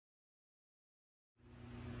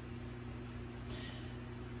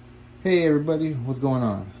Hey everybody, what's going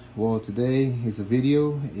on? Well, today is a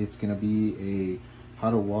video. It's gonna be a how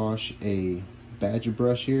to wash a badger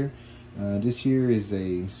brush here. This here is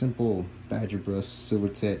a simple badger brush, silver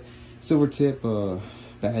tip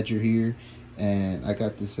badger here, and I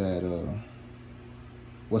got this at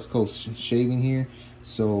West Coast Shaving here.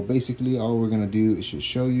 So basically, all we're gonna do is just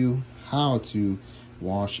show you how to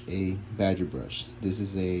wash a badger brush. This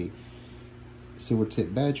is a silver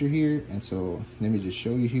tip badger here, and so let me just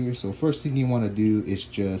show you here. So first thing you want to do is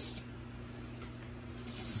just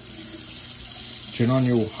turn on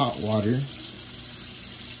your hot water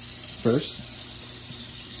first.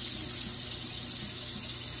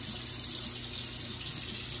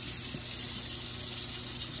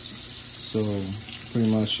 So pretty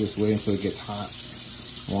much just wait until it gets hot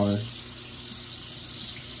water.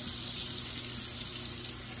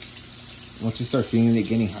 Once you start feeling it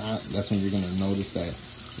getting hot, that's when you're gonna notice that,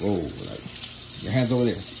 whoa, like your hand's over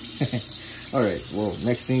there. All right, well,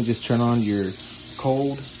 next thing, just turn on your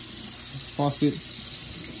cold faucet,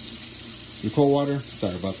 your cold water.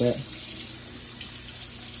 Sorry about that.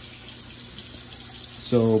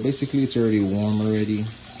 So basically it's already warm already. You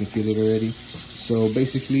can feel it already. So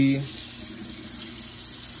basically,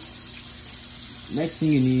 next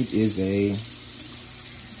thing you need is a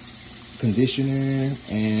conditioner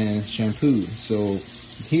and shampoo. So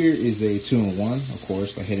here is a 2-in-1, of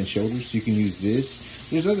course, by Head and Shoulders. You can use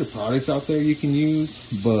this. There's other products out there you can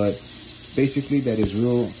use, but basically that is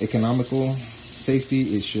real economical.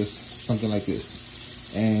 Safety is just something like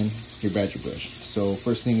this, and your badger brush. So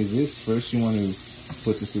first thing is this. First you want to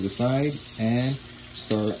put this to the side and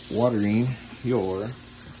start watering your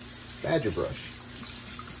badger brush.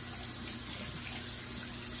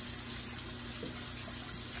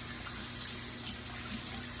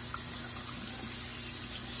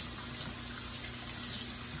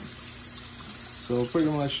 So pretty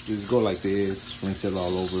much just go like this, rinse it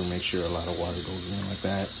all over, make sure a lot of water goes in like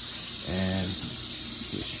that, and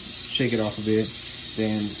just shake it off a bit.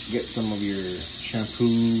 Then get some of your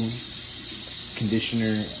shampoo,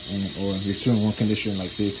 conditioner, or your 2-in-1 conditioner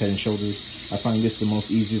like this, Head and Shoulders. I find this the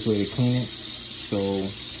most easiest way to clean it. So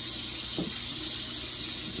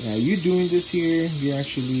yeah, you doing this here, you're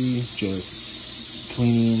actually just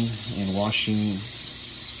cleaning and washing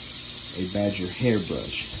a badger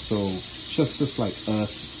hairbrush. So just like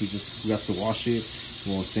us, we have to wash it.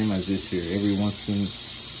 Well, same as this here. Every once in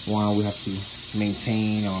a while we have to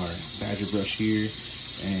maintain our badger brush here,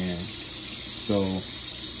 and so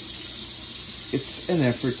it's an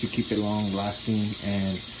effort to keep it long lasting.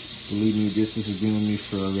 And believe me, this has been with me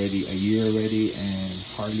for already a year already, and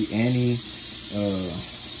hardly any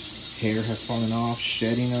hair has fallen off,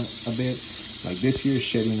 shedding a bit. Like this here is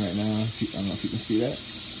shedding right now. I don't know if you can see that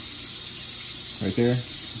right there.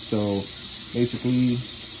 So basically,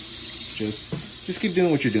 just keep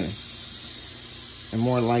doing what you're doing, and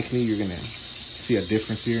more likely you're gonna see a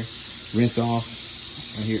difference here. Rinse off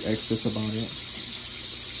and hear excess about it.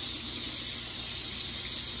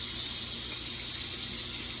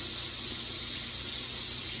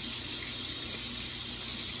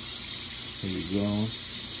 There you go.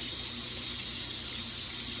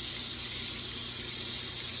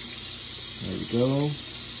 There we go.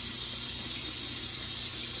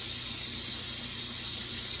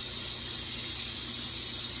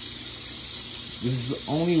 This is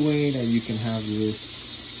the only way that you can have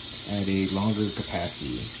this at a longer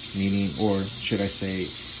capacity, meaning, or should I say,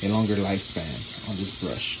 a longer lifespan on this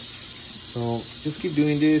brush. So just keep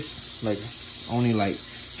doing this, like only like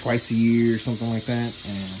twice a year or something like that.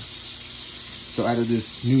 And so out of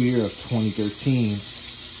this new year of 2013,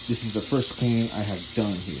 this is the first cleaning I have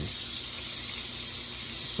done here.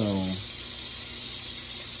 So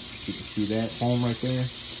you can see that foam right there.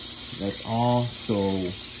 That's all. So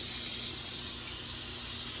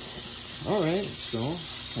all right, so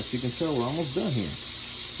as you can tell, we're almost done here.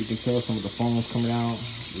 You can tell some of the foam's coming out,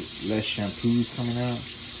 less shampoo's coming out.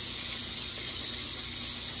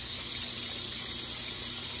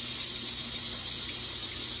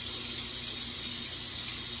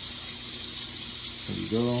 There you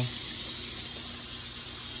go.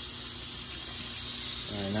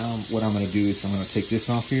 All right, now what I'm gonna do is I'm gonna take this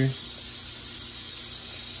off here,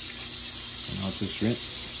 and I'll just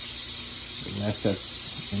rinse the left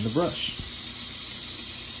that's in the brush.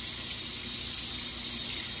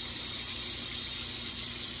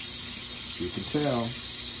 You can tell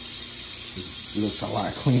it looks a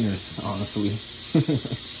lot cleaner, honestly.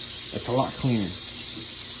 It's a lot cleaner.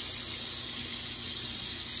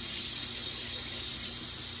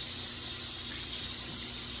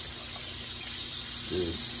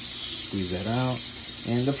 Good. Squeeze that out.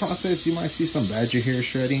 And the process, you might see some badger hair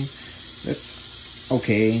shredding. That's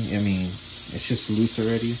okay. I mean, it's just loose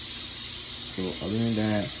already. So other than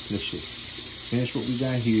that, let's just finish what we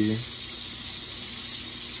got here.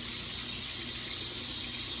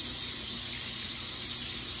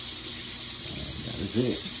 And that is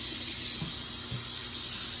it.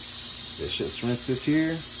 Let's just rinse this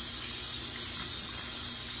here.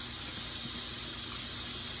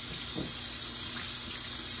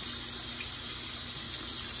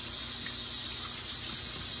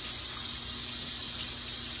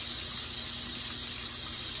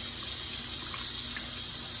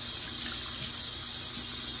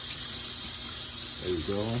 There we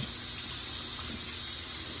go.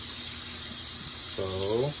 So,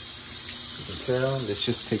 you can tell, let's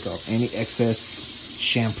just take off any excess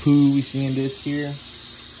shampoo we see in this here. And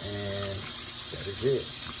that is it.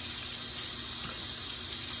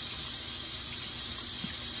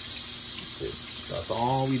 That's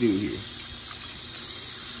all we do here.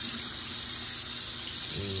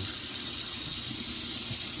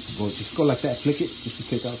 Just go like that, flick it, just to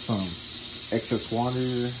take out some excess water.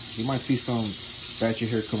 You might see some badger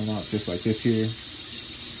hair coming out just like this here.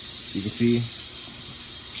 You can see.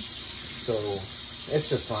 So it's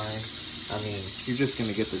just fine. I mean, you're just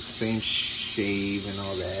gonna get the same shave and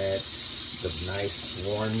all that, the nice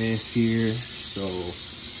warmness here. So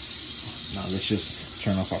now let's just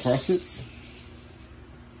turn off our faucets.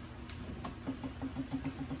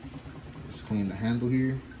 Let's clean the handle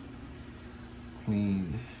here.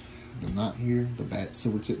 Clean the knot here, the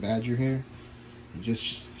silver tip badger hair. And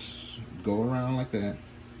just go around like that.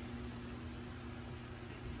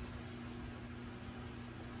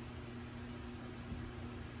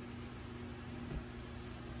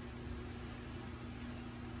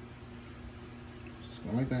 Just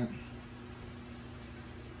go like that.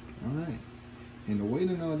 Alright. And the way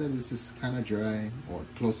to know that this is kind of dry or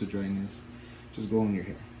close to dryness, just go on your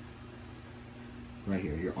hair. Right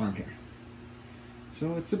here, your arm hair.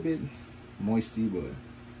 So it's a bit moisty, but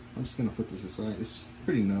I'm just gonna put this aside. It's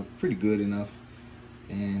pretty good enough,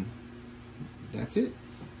 and that's it.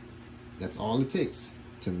 That's all it takes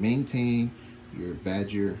to maintain your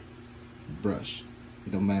badger brush.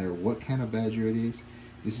 No matter what kind of badger it is,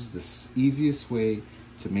 this is the easiest way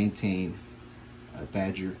to maintain a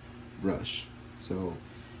badger brush. So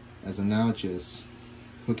as of now, just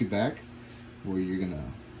hook it back where you're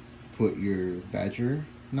gonna put your badger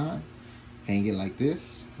knot. Hang it like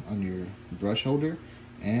this on your brush holder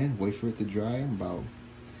and wait for it to dry about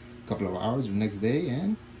a couple of hours or next day,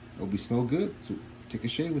 and it'll be smell good. So take a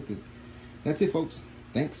shave with it. That's it, folks.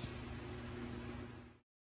 Thanks.